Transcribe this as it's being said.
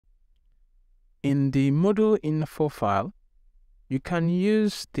In the module-info file, you can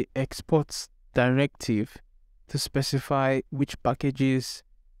use the export directive to specify which packages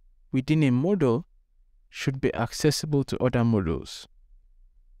within a module should be accessible to other modules.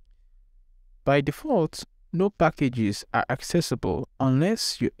 By default, no packages are accessible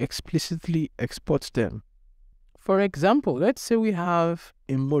unless you explicitly export them. For example, let's say we have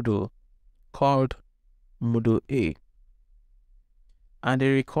a module called Module A, and it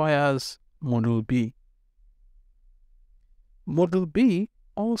requires Module B. Module B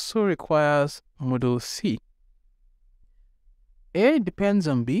also requires Module C. A depends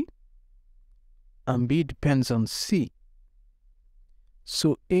on B, and B depends on C.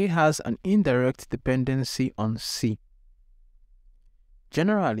 So A has an indirect dependency on C.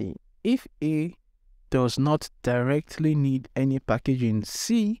 Generally, if A does not directly need any package in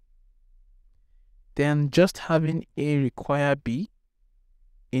C, then just having A require B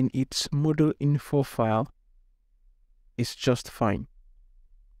in its module-info file is just fine.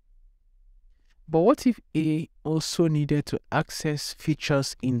 But what if A also needed to access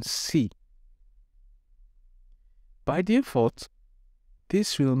features in C? By default,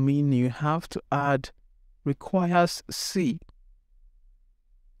 this will mean you have to add requires C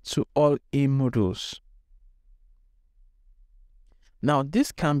to all A modules. Now,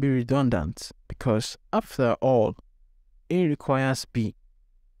 this can be redundant because, after all, A requires B.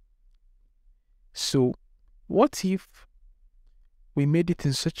 So, what if we made it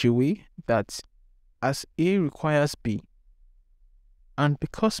in such a way that as A requires B, and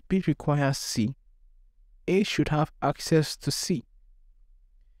because B requires C, A should have access to C?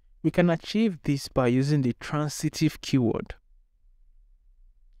 We can achieve this by using the transitive keyword.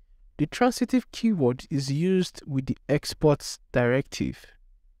 The transitive keyword is used with the exports directive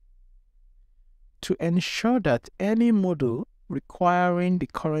to ensure that any module requiring the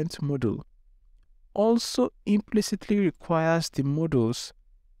current module also implicitly requires the modules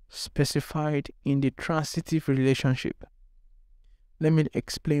specified in the transitive relationship. Let me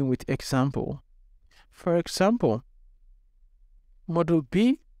explain with example. For example, module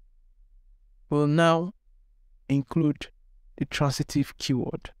B will now include the transitive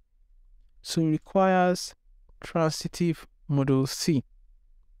keyword. So it requires transitive module C.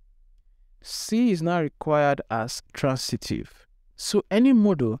 C is now required as transitive. So any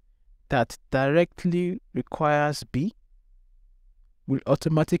module that directly requires B will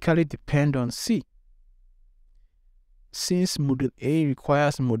automatically depend on C. Since module A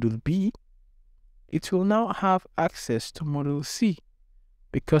requires module B, it will now have access to module C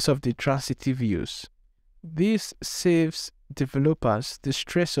because of the transitive use. This saves developers the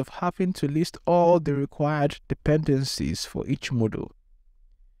stress of having to list all the required dependencies for each module,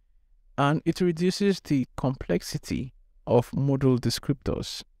 and it reduces the complexity of module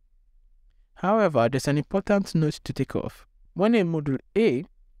descriptors. However, there's an important note to take off. When a module A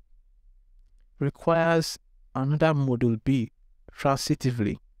requires another module B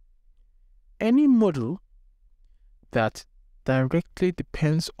transitively, any module that directly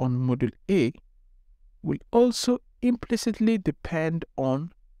depends on module A will also implicitly depend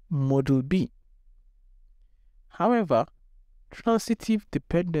on module B. However, transitive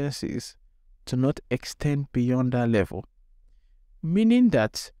dependencies do not extend beyond that level, meaning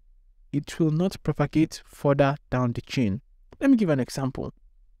that it will not propagate further down the chain. Let me give an example.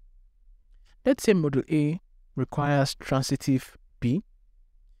 Let's say module A requires transitive B,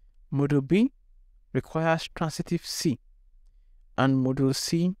 module B requires transitive C, and module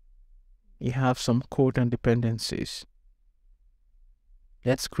C, you have some code and dependencies.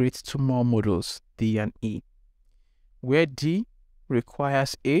 Let's create two more modules, D and E, where D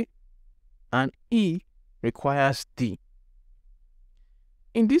requires A and E requires D.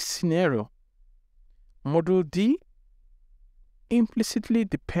 In this scenario, module D implicitly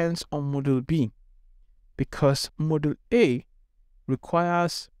depends on module B because module A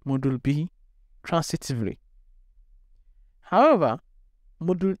requires module B transitively. However,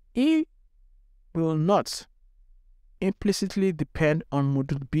 module E will not implicitly depend on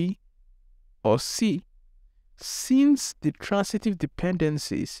module B or C, since the transitive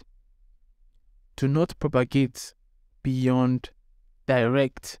dependencies do not propagate beyond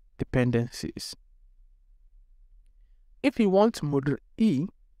direct dependencies. If you want module E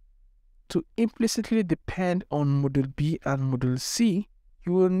to implicitly depend on module B and module C,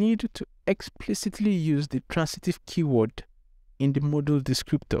 you will need to explicitly use the transitive keyword in the module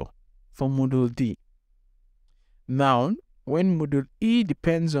descriptor for module D. Now, when module E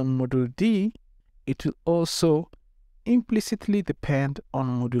depends on module D, it will also implicitly depend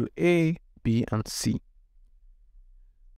on module A, B, and C.